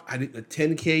Jayhawk. I didn't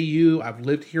attend KU. I've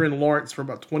lived here in Lawrence for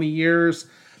about 20 years.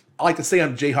 I like to say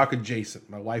I'm Jayhawk adjacent.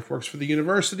 My wife works for the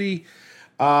university.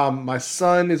 My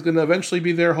son is going to eventually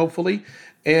be there, hopefully.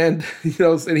 And,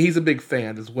 and he's a big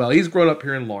fan as well. He's grown up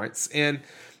here in Lawrence. And,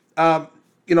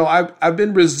 I've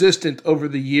been resistant over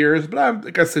the years, but I'm,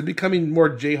 like I said, becoming more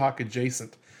Jayhawk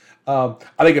adjacent. I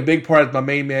think a big part is my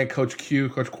main man, Coach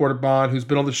Quarterbon, who's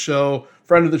been on the show,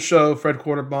 friend of the show, Fred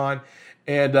Quarterbon,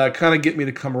 and kind of get me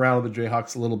to come around with the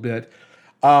Jayhawks a little bit.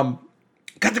 Got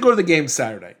to go to the game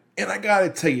Saturday, and I got to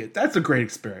tell you, that's a great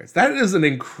experience. That is an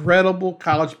incredible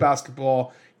college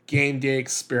basketball game day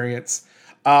experience.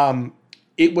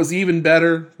 It was even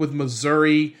better with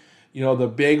Missouri,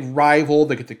 the big rival.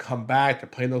 They get to come back. They're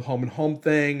playing the home and home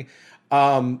thing.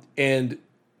 And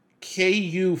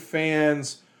KU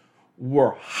fans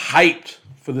were hyped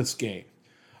for this game.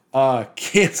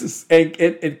 Kansas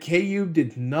and KU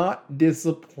did not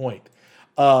disappoint.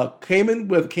 Came in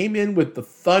with the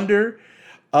thunder.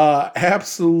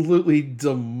 Absolutely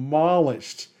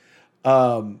demolished.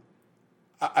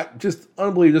 Just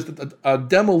unbelievable. Just a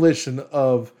demolition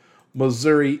of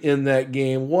Missouri in that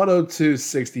game,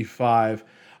 102-65.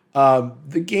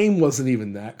 The game wasn't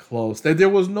even that close. There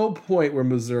was no point where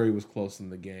Missouri was close in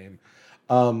the game.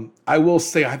 I will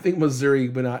say, I think Missouri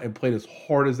went out and played as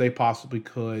hard as they possibly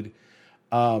could.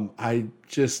 They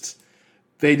just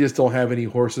don't have any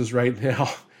horses right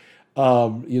now.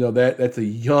 That's a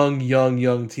young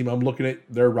team. I'm looking at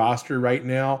their roster right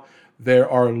now. There's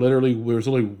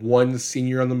only one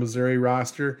senior on the Missouri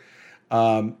roster.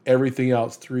 Everything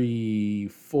else,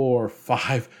 5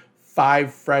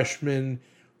 freshmen,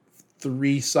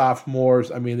 3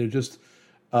 sophomores. I mean, they're just,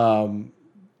 not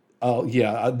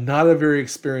a very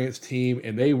experienced team,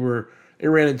 and they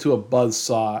ran into a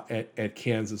buzzsaw at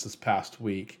Kansas this past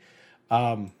week.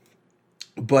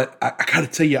 But I got to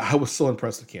tell you, I was so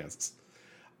impressed with Kansas.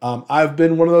 I've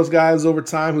been one of those guys over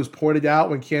time who's pointed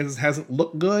out when Kansas hasn't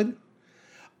looked good.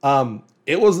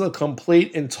 It was a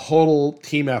complete and total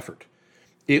team effort.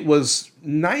 It was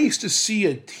nice to see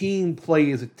a team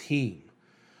play as a team.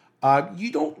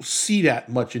 You don't see that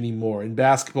much anymore in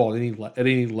basketball at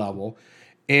any level.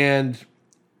 And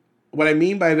what I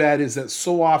mean by that is that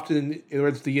so often, whether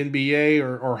it's the NBA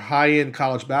or high-end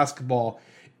college basketball,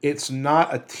 it's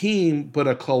not a team, but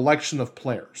a collection of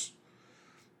players.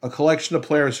 A collection of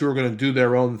players who are going to do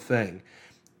their own thing.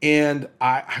 And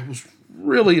I was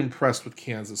really impressed with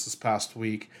Kansas this past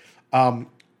week.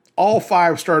 All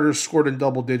 5 starters scored in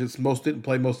double digits. Most didn't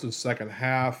play most of the second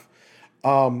half.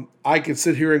 I could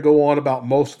sit here and go on about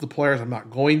most of the players. I'm not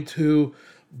going to,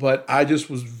 but I just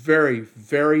was very,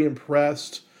 very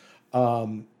impressed.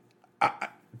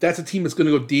 That's a team that's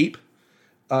going to go deep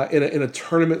in a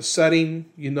tournament setting.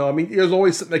 There's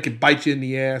always something that could bite you in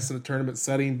the ass in a tournament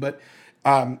setting, but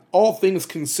all things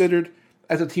considered,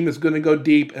 as a team that's going to go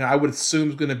deep, and I would assume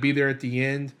is going to be there at the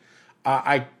end,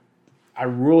 I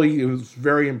really was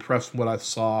very impressed with what I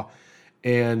saw.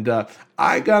 And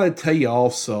I got to tell you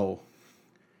also,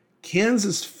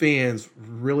 Kansas fans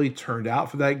really turned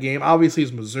out for that game. Obviously,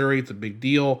 it's Missouri. It's a big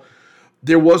deal.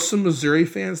 There was some Missouri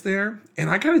fans there. And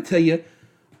I got to tell you,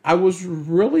 I was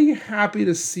really happy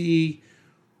to see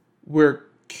where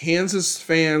Kansas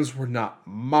fans were not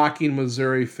mocking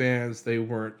Missouri fans. They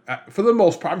weren't, for the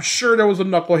most part. I'm sure there was a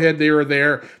knucklehead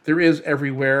there. There is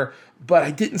everywhere. But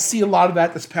I didn't see a lot of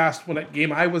that this past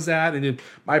game I was at and in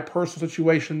my personal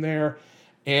situation there.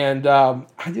 And I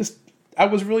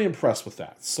was really impressed with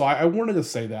that. So I wanted to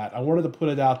say that. I wanted to put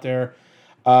it out there.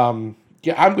 I'm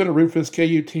going to root for this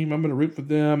KU team. I'm going to root for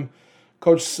them.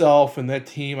 Coach Self and that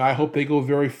team, I hope they go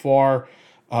very far.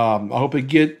 I hope they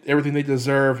get everything they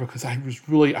deserve because I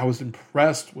was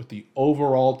impressed with the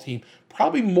overall team.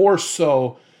 Probably more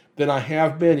so than I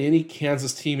have been any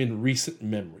Kansas team in recent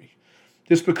memory.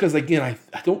 Just because, again,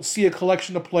 I don't see a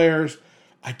collection of players.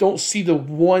 I don't see the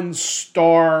one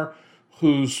star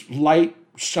whose light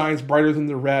shines brighter than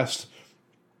the rest.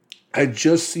 I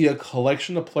just see a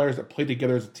collection of players that play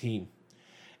together as a team,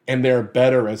 and they're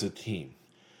better as a team.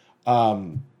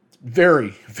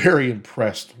 Very, very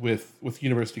impressed with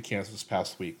University of Kansas this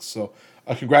past week. So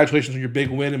congratulations on your big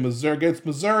win in Missouri against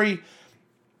Missouri.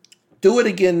 Do it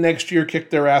again next year. Kick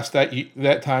their ass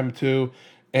that time too.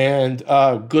 And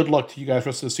good luck to you guys the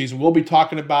rest of the season. We'll be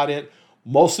talking about it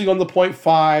mostly on the Point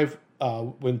 5.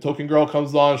 When Token Girl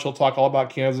comes on, she'll talk all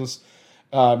about Kansas.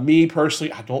 Me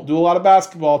personally, I don't do a lot of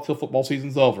basketball until football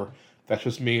season's over. That's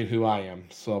just me and who I am.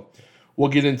 So we'll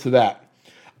get into that.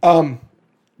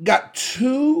 Got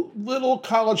 2 little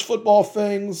college football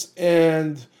things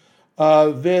and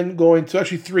then going to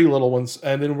actually 3 little ones.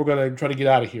 And then we're going to try to get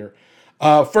out of here.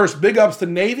 First, big ups to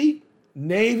Navy.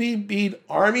 Navy beat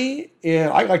Army,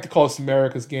 and I like to call this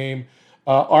America's game.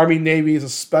 Army-Navy is a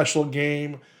special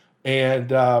game,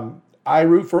 and I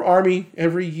root for Army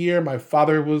every year. My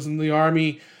father was in the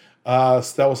Army, so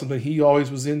that was something he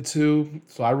always was into,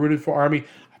 so I rooted for Army.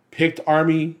 I picked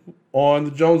Army on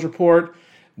the Jones Report.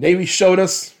 Navy showed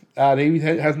us. Navy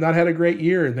has not had a great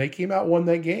year, and they came out and won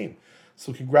that game.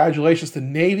 So congratulations to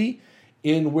Navy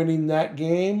in winning that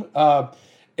game.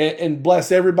 And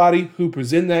bless everybody who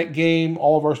was in that game,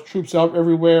 all of our troops out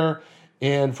everywhere,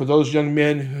 and for those young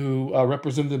men who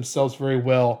represented themselves very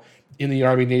well in the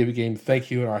Army-Navy game, thank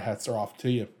you, and our hats are off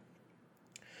to you.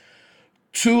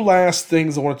 2 last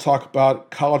things I want to talk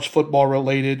about, college football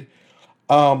related.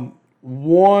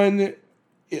 One,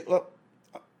 I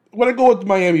want to go with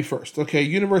Miami first. Okay,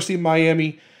 University of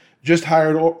Miami just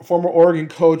hired former Oregon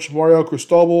coach Mario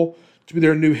Cristobal to be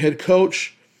their new head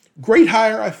coach. Great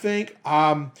hire, I think.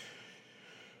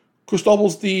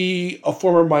 Cristobal's a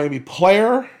former Miami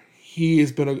player. He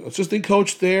has been an assistant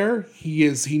coach there.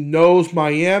 He knows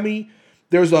Miami.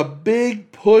 There's a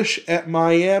big push at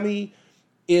Miami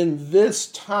in this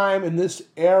time, in this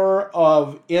era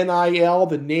of NIL,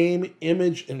 the name,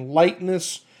 image, and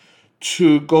likeness,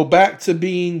 to go back to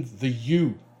being the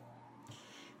U.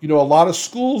 You know, a lot of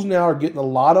schools now are getting a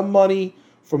lot of money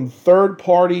from third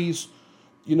parties,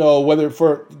 you know, whether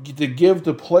to give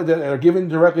to play that are giving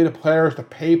directly to players, to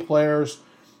pay players.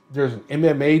 There's an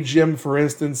MMA gym, for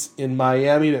instance, in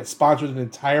Miami that sponsors an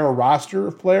entire roster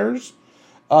of players.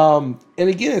 And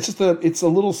again, it's a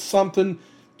little something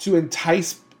to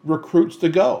entice recruits to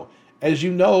go. As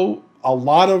you know, a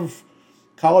lot of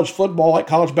college football, like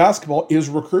college basketball, is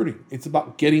recruiting. It's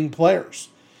about getting players,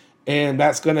 and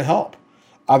that's going to help.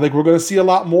 I think we're going to see a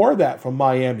lot more of that from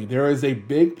Miami. There is a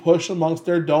big push amongst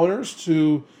their donors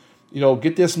to, you know,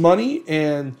 get this money,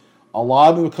 and a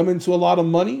lot of them come into a lot of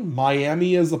money.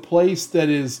 Miami is a place that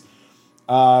is,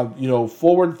 you know,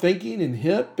 forward thinking and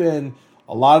hip, and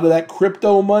a lot of that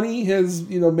crypto money has,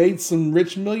 you know, made some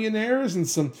rich millionaires and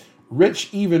some rich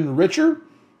even richer,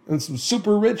 and some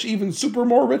super rich even super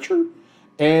more richer.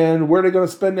 And where are they going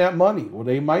to spend that money? Well,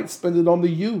 they might spend it on the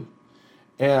U.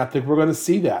 And I think we're going to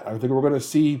see that. I think we're going to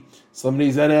see some of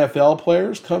these NFL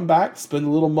players come back, spend a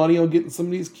little money on getting some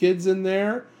of these kids in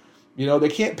there. You know, they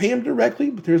can't pay them directly,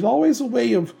 but there's always a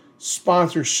way of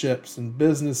sponsorships and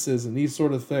businesses and these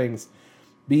sort of things.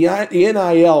 The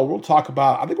NIL, we'll talk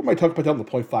about, I think we might talk about that on the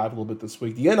point 5 a little bit this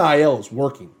week. The NIL is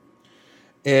working.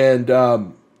 And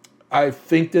I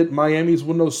think that Miami's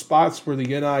one of those spots where the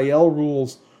NIL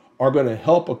rules are going to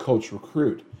help a coach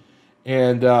recruit.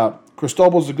 And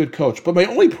Cristobal's a good coach. But my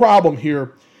only problem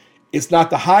here is not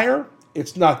the hire.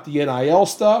 It's not the NIL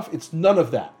stuff. It's none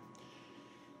of that.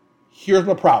 Here's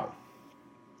my problem.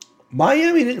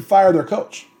 Miami didn't fire their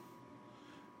coach.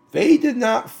 They did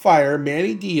not fire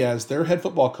Manny Diaz, their head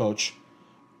football coach,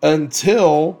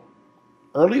 until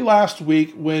early last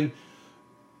week when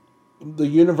the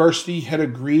university had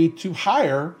agreed to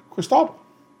hire Cristobal.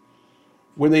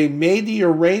 When they made the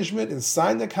arrangement and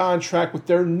signed the contract with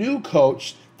their new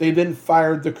coach, they then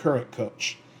fired the current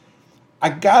coach. I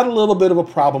got a little bit of a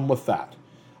problem with that.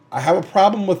 I have a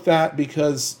problem with that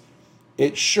because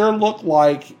it sure looked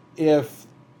like if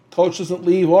coach doesn't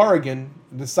leave Oregon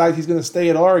and decides he's going to stay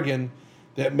at Oregon,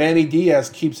 that Manny Diaz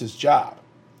keeps his job.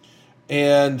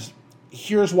 And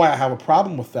here's why I have a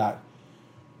problem with that.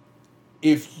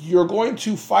 If you're going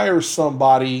to fire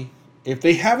somebody, if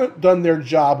they haven't done their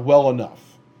job well enough,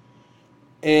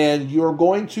 and you're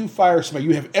going to fire somebody,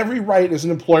 you have every right as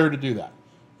an employer to do that.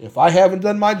 If I haven't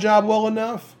done my job well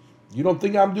enough, you don't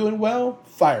think I'm doing well,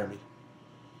 fire me.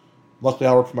 Luckily,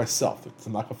 I work for myself.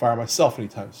 I'm not going to fire myself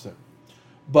anytime soon.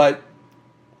 But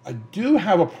I do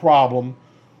have a problem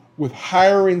with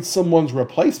hiring someone's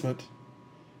replacement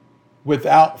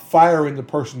without firing the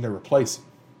person they're replacing.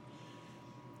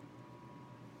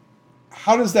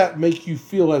 How does that make you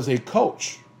feel as a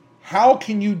coach? How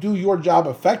can you do your job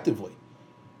effectively?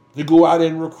 To go out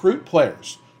and recruit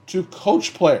players, to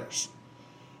coach players,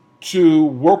 to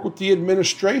work with the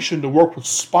administration, to work with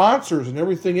sponsors and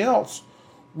everything else,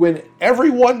 when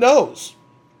everyone knows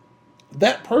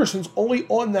that person's only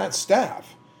on that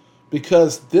staff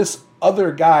because this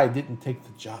other guy didn't take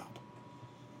the job.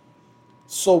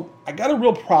 So I got a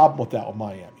real problem with that with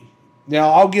Miami. Now,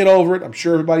 I'll get over it. I'm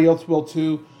sure everybody else will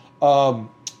too.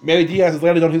 Manny Diaz has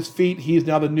landed on his feet. He's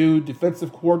now the new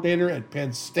defensive coordinator at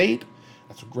Penn State.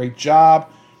 That's a great job.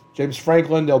 James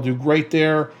Franklin, they'll do great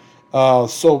there.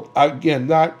 So, again,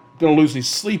 not going to lose any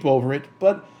sleep over it,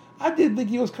 but I did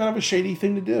think it was kind of a shady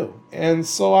thing to do. And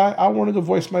so I wanted to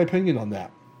voice my opinion on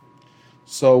that.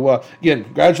 So, again,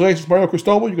 congratulations, Mario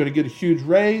Cristobal. You're going to get a huge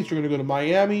raise. You're going to go to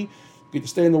Miami. You get to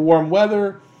stay in the warm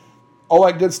weather. All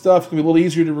that good stuff. It's going to be a little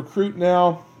easier to recruit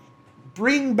now.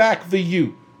 Bring back the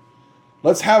U.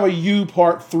 Let's have a U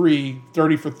Part 3,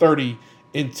 30 for 30,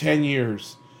 in 10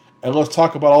 years. And let's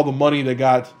talk about all the money that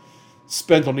got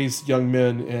spent on these young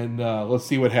men, and let's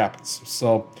see what happens.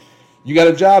 So you got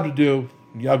a job to do.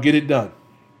 Y'all get it done.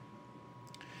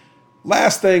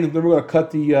 Last thing, then we're going to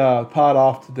cut the pod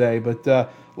off today.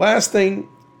 But last thing,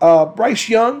 Bryce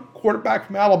Young, quarterback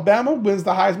from Alabama, wins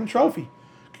the Heisman Trophy.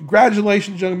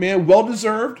 Congratulations, young man.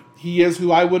 Well-deserved. He is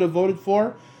who I would have voted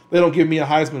for. They don't give me a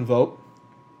Heisman vote.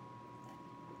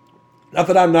 Not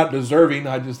that I'm not deserving.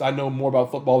 I know more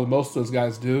about football than most of those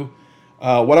guys do.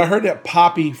 When I heard that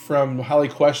Poppy from Highly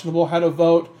Questionable had a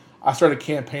vote, I started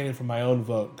campaigning for my own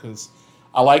vote because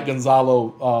I like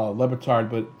Gonzalo Lebitard,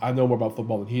 but I know more about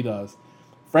football than he does.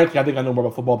 Frankly, I think I know more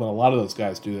about football than a lot of those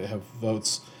guys do that have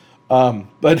votes.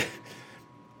 But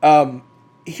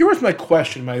here was my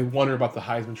question, my wonder about the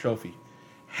Heisman Trophy.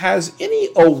 Has any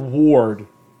award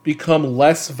become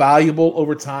less valuable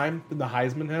over time than the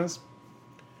Heisman has?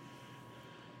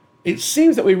 It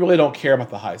seems that we really don't care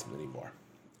about the Heisman anymore.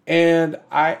 And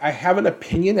I have an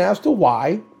opinion as to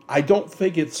why. I don't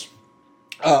think it's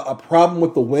a problem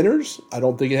with the winners. I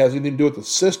don't think it has anything to do with the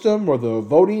system or the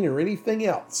voting or anything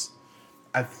else.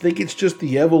 I think it's just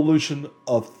the evolution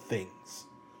of things.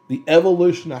 The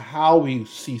evolution of how we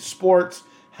see sports,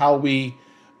 how we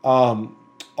are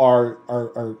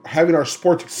having our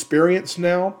sports experience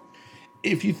now.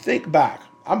 If you think back,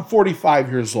 I'm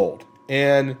 45 years old,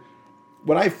 and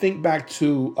when I think back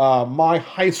to my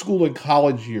high school and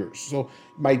college years, so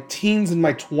my teens and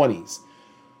my 20s,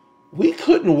 we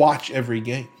couldn't watch every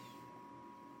game.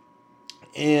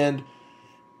 And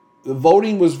the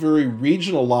voting was very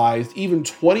regionalized even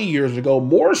 20 years ago,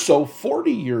 more so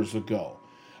 40 years ago,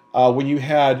 when you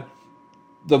had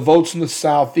the votes in the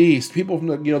Southeast, people from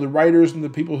the writers and the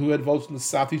people who had votes in the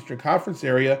Southeastern Conference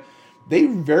area, they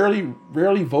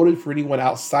rarely voted for anyone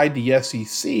outside the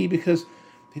SEC because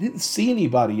they didn't see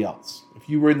anybody else. If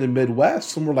you were in the Midwest,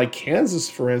 somewhere like Kansas,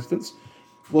 for instance,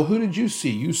 well, who did you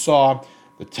see? You saw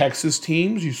the Texas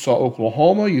teams, you saw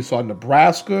Oklahoma, you saw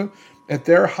Nebraska at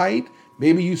their height.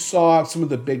 Maybe you saw some of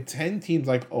the Big Ten teams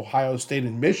like Ohio State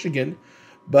and Michigan,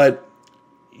 but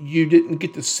you didn't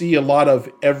get to see a lot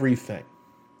of everything.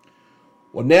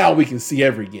 Well, now we can see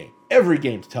every game. Every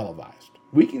game's televised.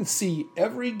 We can see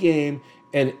every game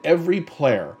and every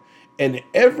player. And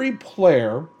every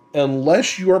player,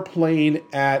 unless you are playing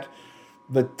at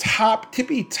the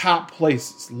tippy top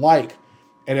places like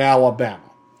in Alabama,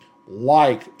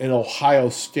 like in Ohio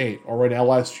State or in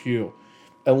LSU,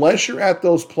 unless you're at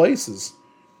those places,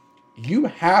 you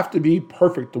have to be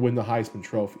perfect to win the Heisman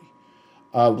Trophy.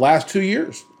 Last 2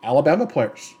 years, Alabama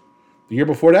players. The year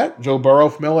before that, Joe Burrow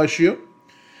from LSU.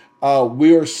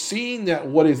 We are seeing that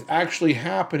what is actually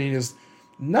happening is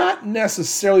not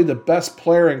necessarily the best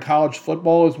player in college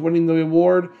football is winning the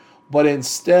award, but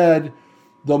instead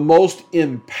the most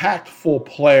impactful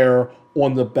player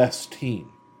on the best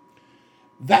team.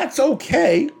 That's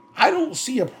okay. I don't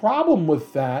see a problem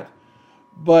with that,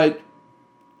 but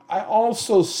I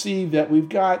also see that we've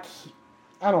got,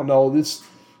 this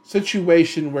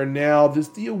situation where now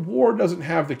the award doesn't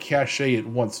have the cachet it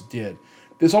once did.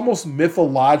 There's almost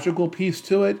mythological piece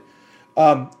to it.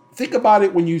 Think about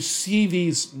it when you see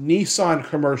these Nissan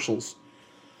commercials.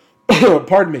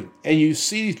 Pardon me. And you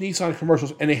see these Nissan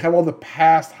commercials and they have all the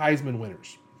past Heisman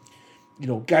winners.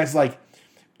 Guys like,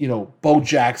 Bo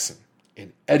Jackson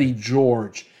and Eddie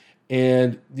George.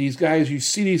 And these guys, you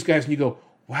see these guys and you go,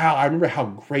 wow, I remember how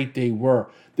great they were.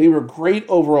 They were great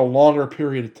over a longer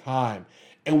period of time.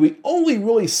 And we only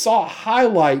really saw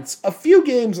highlights, a few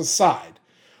games aside.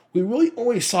 We really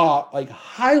only saw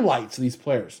highlights of these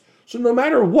players. So no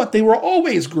matter what, they were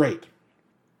always great.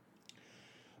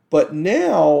 But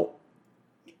now,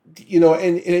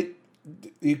 the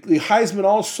Heisman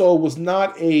also was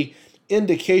not a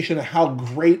indication of how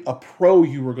great a pro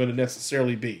you were going to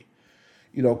necessarily be.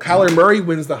 Kyler Murray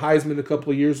wins the Heisman a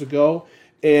couple of years ago,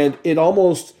 and it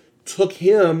almost took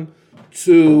him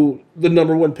to the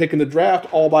number one pick in the draft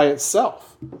all by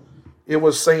itself. It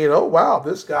was saying, oh, wow,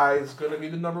 this guy is going to be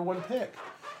the number one pick.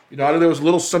 I know there was a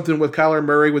little something with Kyler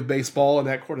Murray with baseball and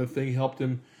that kind of thing helped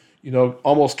him,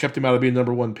 almost kept him out of being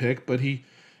number one pick, but he,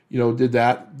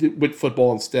 did with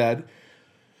football instead.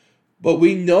 But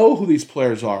we know who these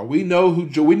players are. We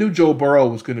knew Joe Burrow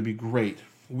was going to be great.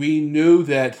 We knew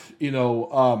that,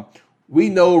 we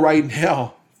know right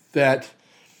now that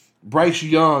Bryce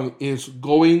Young is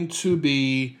going to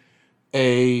be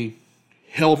a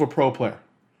hell of a pro player.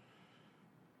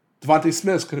 Devontae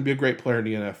Smith's going to be a great player in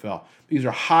the NFL. These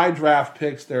are high draft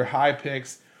picks. They're high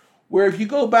picks. Where if you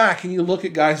go back and you look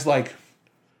at guys like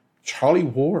Charlie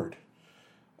Ward,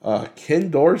 Ken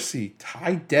Dorsey,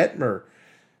 Ty Detmer,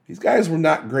 these guys were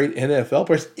not great NFL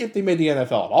players if they made the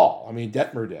NFL at all. I mean,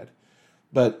 Detmer did.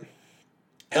 But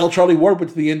Charlie Ward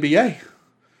went to the NBA.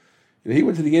 He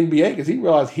went to the NBA because he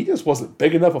realized he just wasn't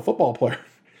big enough a football player.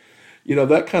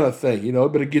 That kind of thing.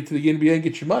 Better get to the NBA and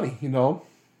get your money,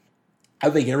 I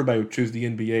think everybody would choose the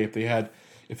NBA if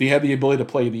they had the ability to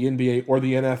play the NBA or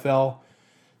the NFL.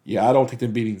 Yeah, I don't take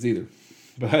them beatings either.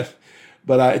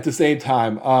 But at the same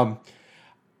time,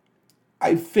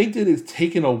 I think that it's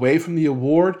taken away from the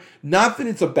award. Not that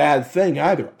it's a bad thing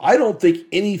either. I don't think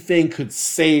anything could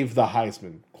save the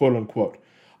Heisman, quote unquote.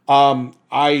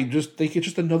 I just think it's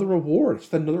just another award.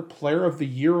 It's another Player of the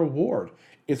Year award.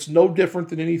 It's no different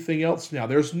than anything else now.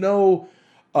 There's no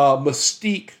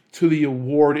mystique to the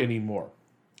award anymore.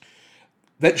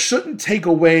 that shouldn't take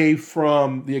away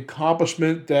from the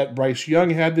accomplishment that Bryce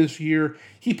Young had this year.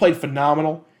 He played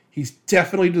phenomenal. He's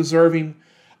definitely deserving.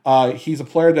 He's a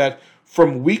player that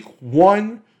from week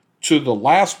 1 to the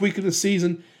last week of the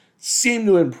season seemed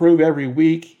to improve every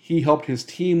week. He helped his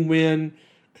team win.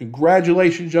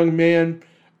 Congratulations, young man.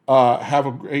 Have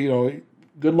a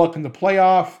good luck in the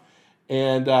playoff,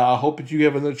 and I hope that you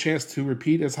have another chance to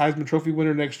repeat as Heisman Trophy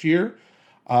winner next year.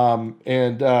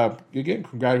 Again,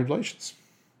 congratulations.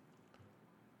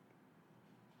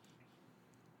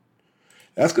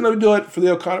 That's going to do it for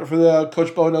the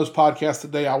Coach Bo Knows podcast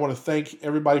today. I want to thank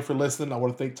everybody for listening. I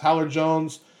want to thank Tyler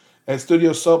Jones and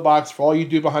Studio Soapbox for all you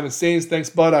do behind the scenes. Thanks,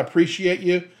 bud. I appreciate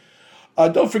you.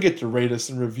 Don't forget to rate us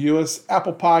and review us.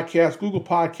 Apple Podcasts, Google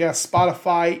Podcasts,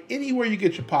 Spotify, anywhere you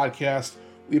get your podcast.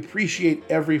 We appreciate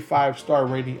every 5-star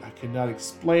rating. I cannot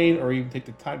explain or even take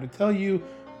the time to tell you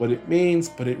what it means,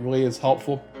 but it really is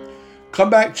helpful. Come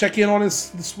back, check in on us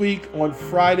this week on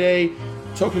Friday.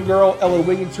 Token Girl, Ella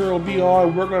Wingington will be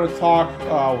on. We're going to talk,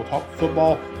 we'll talk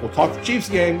football. We'll talk the Chiefs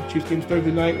game. Chiefs game's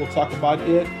Thursday night. We'll talk about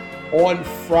it on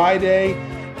Friday.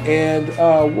 And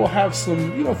we'll have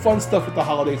some, fun stuff with the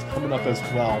holidays coming up as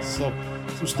well. So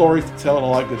some stories to tell and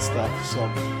all that good stuff. So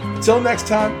until next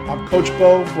time, I'm Coach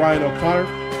Bo, Brian O'Connor.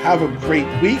 Have a great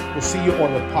week. We'll see you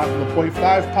on the Point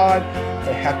 5 pod.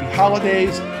 And happy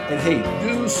holidays. And hey,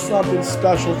 do something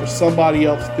special for somebody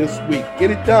else this week.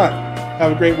 Get it done.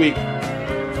 Have a great week.